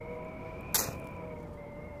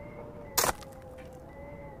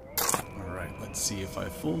let's see if I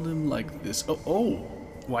fold him like this. Oh,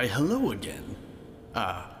 why hello again.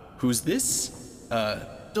 Who's this?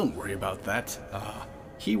 Don't worry about that.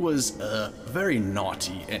 He was, very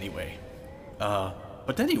naughty anyway.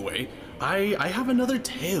 But anyway, I have another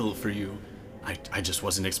tale for you. I just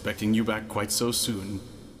wasn't expecting you back quite so soon.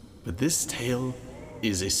 But this tale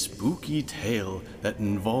is a spooky tale that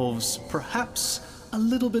involves perhaps a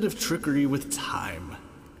little bit of trickery with time.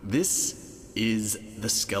 This is The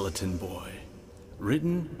Skeleton Boy,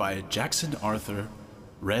 written by Jackson Arthur,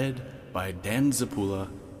 read by Dan Zapula,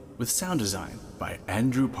 with sound design by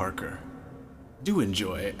Andrew Parker. Do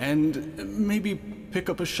enjoy, and maybe pick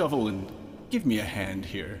up a shovel and give me a hand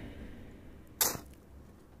here.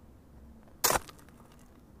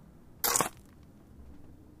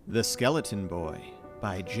 The Skeleton Boy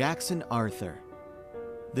by Jackson Arthur.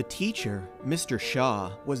 The teacher, Mr.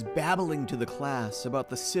 Shaw, was babbling to the class about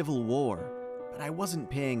the Civil War, but I wasn't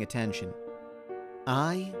paying attention.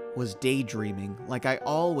 I was daydreaming like I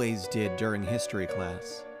always did during history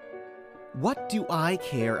class. What do I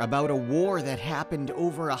care about a war that happened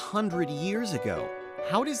over 100 years ago?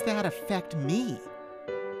 How does that affect me?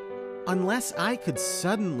 Unless I could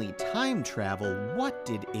suddenly time travel, what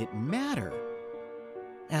did it matter?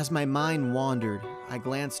 As my mind wandered, I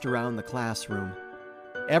glanced around the classroom.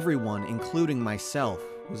 Everyone, including myself,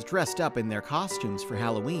 was dressed up in their costumes for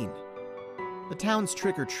Halloween. The town's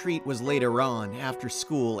trick-or-treat was later on, after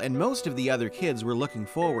school, and most of the other kids were looking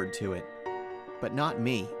forward to it. But not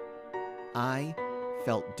me. I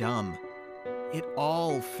felt dumb. It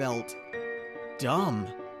all felt dumb.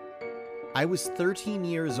 I was 13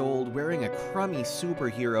 years old, wearing a crummy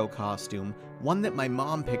superhero costume, one that my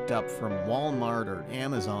mom picked up from Walmart or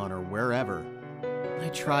Amazon or wherever. I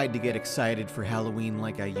tried to get excited for Halloween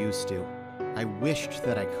like I used to. I wished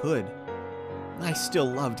that I could. I still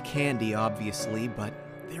loved candy, obviously, but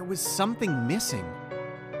there was something missing.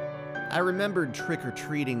 I remembered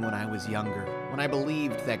trick-or-treating when I was younger, when I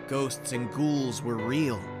believed that ghosts and ghouls were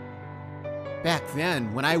real. Back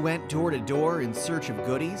then, when I went door to door in search of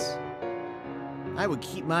goodies, I would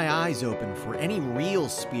keep my eyes open for any real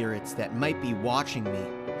spirits that might be watching me,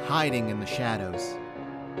 hiding in the shadows.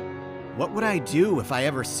 What would I do if I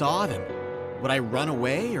ever saw them? Would I run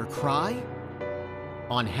away or cry?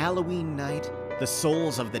 On Halloween night, the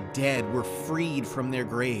souls of the dead were freed from their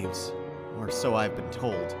graves, or so I've been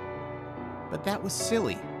told. But that was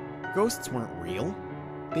silly. Ghosts weren't real.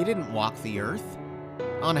 They didn't walk the earth.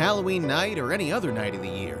 On Halloween night or any other night of the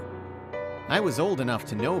year. I was old enough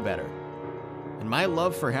to know better. And my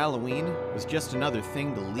love for Halloween was just another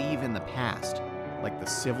thing to leave in the past, like the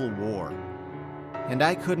Civil War. And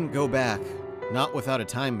I couldn't go back, not without a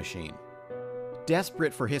time machine.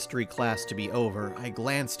 Desperate for history class to be over, I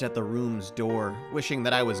glanced at the room's door, wishing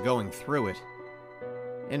that I was going through it.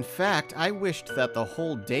 In fact, I wished that the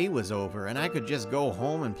whole day was over and I could just go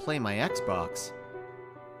home and play my Xbox.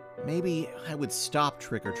 Maybe I would stop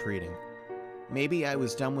trick-or-treating. Maybe I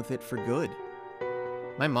was done with it for good.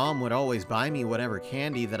 My mom would always buy me whatever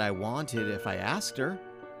candy that I wanted if I asked her.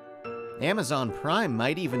 Amazon Prime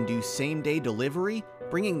might even do same-day delivery,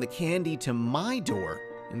 bringing the candy to my door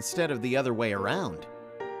instead of the other way around.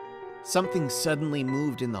 Something suddenly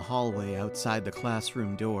moved in the hallway outside the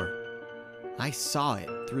classroom door. I saw it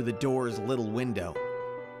through the door's little window.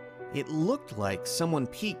 It looked like someone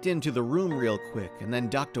peeked into the room real quick and then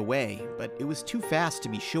ducked away, but it was too fast to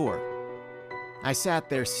be sure. I sat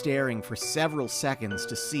there staring for several seconds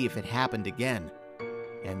to see if it happened again.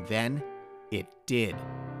 And then, it did.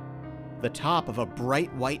 The top of a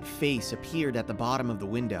bright white face appeared at the bottom of the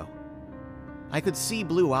window. I could see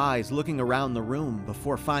blue eyes looking around the room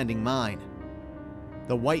before finding mine.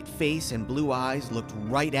 The white face and blue eyes looked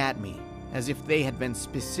right at me, as if they had been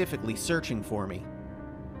specifically searching for me.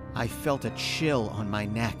 I felt a chill on my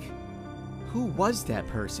neck. Who was that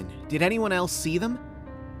person? Did anyone else see them?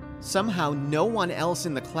 Somehow, no one else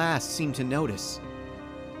in the class seemed to notice.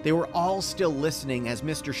 They were all still listening as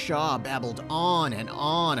Mr. Shaw babbled on and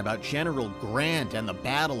on about General Grant and the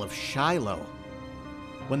Battle of Shiloh.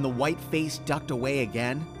 When the white face ducked away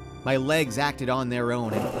again, my legs acted on their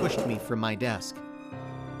own and pushed me from my desk.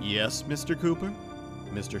 "Yes, Mr. Cooper?"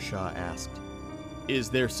 Mr. Shaw asked. "Is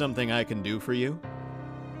there something I can do for you?"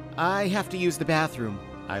 "I have to use the bathroom,"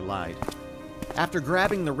 I lied. After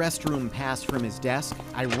grabbing the restroom pass from his desk,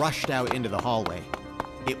 I rushed out into the hallway.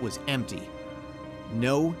 It was empty.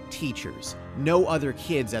 No teachers, no other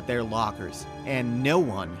kids at their lockers, and no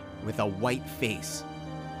one with a white face.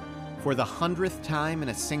 For the 100th time in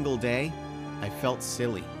a single day, I felt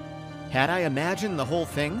silly. Had I imagined the whole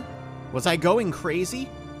thing? Was I going crazy?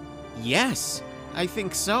 Yes, I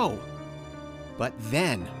think so. But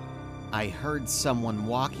then, I heard someone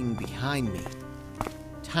walking behind me.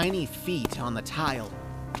 Tiny feet on the tile.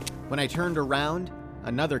 When I turned around,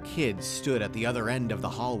 another kid stood at the other end of the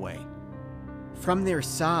hallway. From their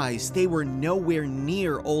size, they were nowhere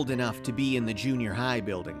near old enough to be in the junior high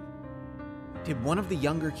building. Did one of the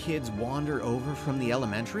younger kids wander over from the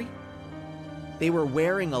elementary? They were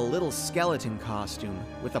wearing a little skeleton costume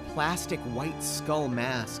with a plastic white skull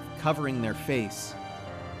mask covering their face.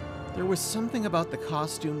 There was something about the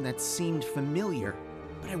costume that seemed familiar,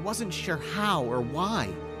 but I wasn't sure how or why.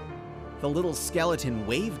 The little skeleton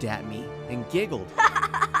waved at me and giggled.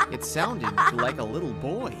 It sounded like a little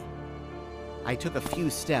boy. I took a few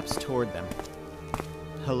steps toward them.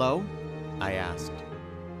 "Hello?" I asked.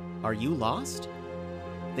 "Are you lost?"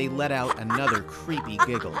 They let out another creepy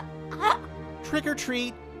giggle. "Trick or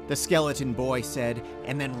treat," the skeleton boy said,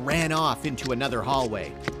 and then ran off into another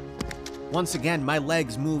hallway. Once again, my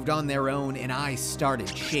legs moved on their own, and I started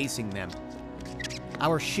chasing them.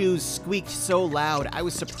 Our shoes squeaked so loud, I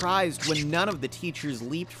was surprised when none of the teachers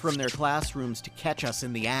leaped from their classrooms to catch us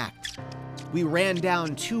in the act. We ran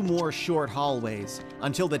down 2 more short hallways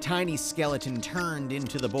until the tiny skeleton turned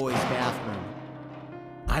into the boys' bathroom.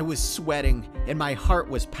 I was sweating and my heart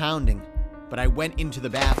was pounding, but I went into the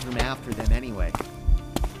bathroom after them anyway.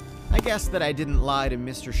 I guess that I didn't lie to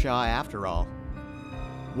Mr. Shaw after all.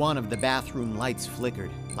 One of the bathroom lights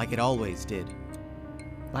flickered, like it always did.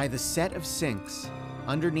 By the set of sinks,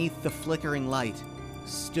 underneath the flickering light,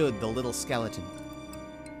 stood the little skeleton.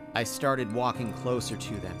 I started walking closer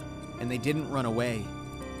to them, and they didn't run away.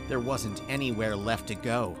 There wasn't anywhere left to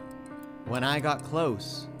go. When I got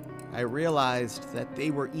close, I realized that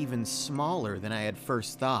they were even smaller than I had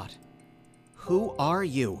first thought. "Who are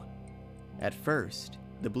you?" At first,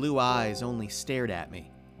 the blue eyes only stared at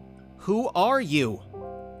me. "Who are you?"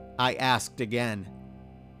 I asked again.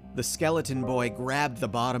 The skeleton boy grabbed the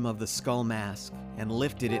bottom of the skull mask and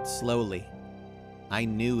lifted it slowly. I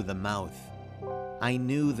knew the mouth. I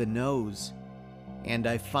knew the nose. And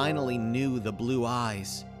I finally knew the blue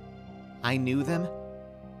eyes. I knew them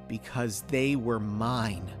because they were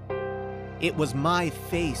mine. It was my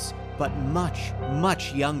face, but much,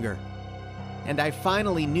 much younger. And I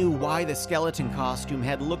finally knew why the skeleton costume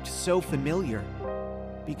had looked so familiar.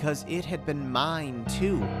 Because it had been mine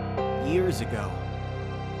too, years ago.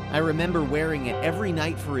 I remember wearing it every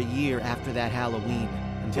night for a year after that Halloween,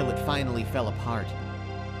 until it finally fell apart.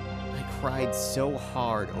 I cried so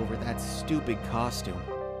hard over that stupid costume.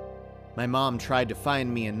 My mom tried to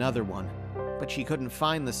find me another one, but she couldn't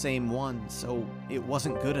find the same one, so it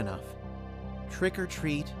wasn't good enough. "Trick or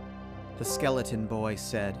treat," the skeleton boy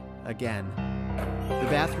said again. The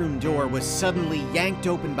bathroom door was suddenly yanked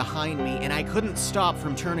open behind me, and I couldn't stop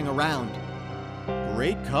from turning around.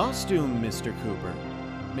 "Great costume, Mr. Cooper,"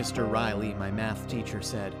 Mr. Riley, my math teacher,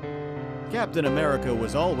 said. "Captain America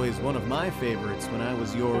was always one of my favorites when I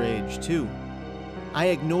was your age, too." I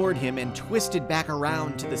ignored him and twisted back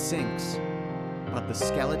around to the sinks. But the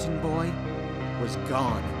skeleton boy was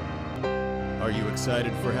gone. "Are you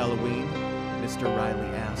excited for Halloween?" Mr.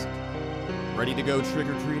 Riley asked. "Ready to go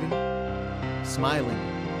trick-or-treating?" Smiling,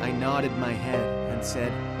 I nodded my head and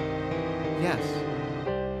said, "Yes,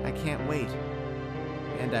 I can't wait."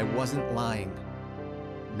 And I wasn't lying.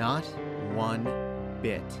 Not one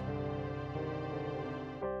bit.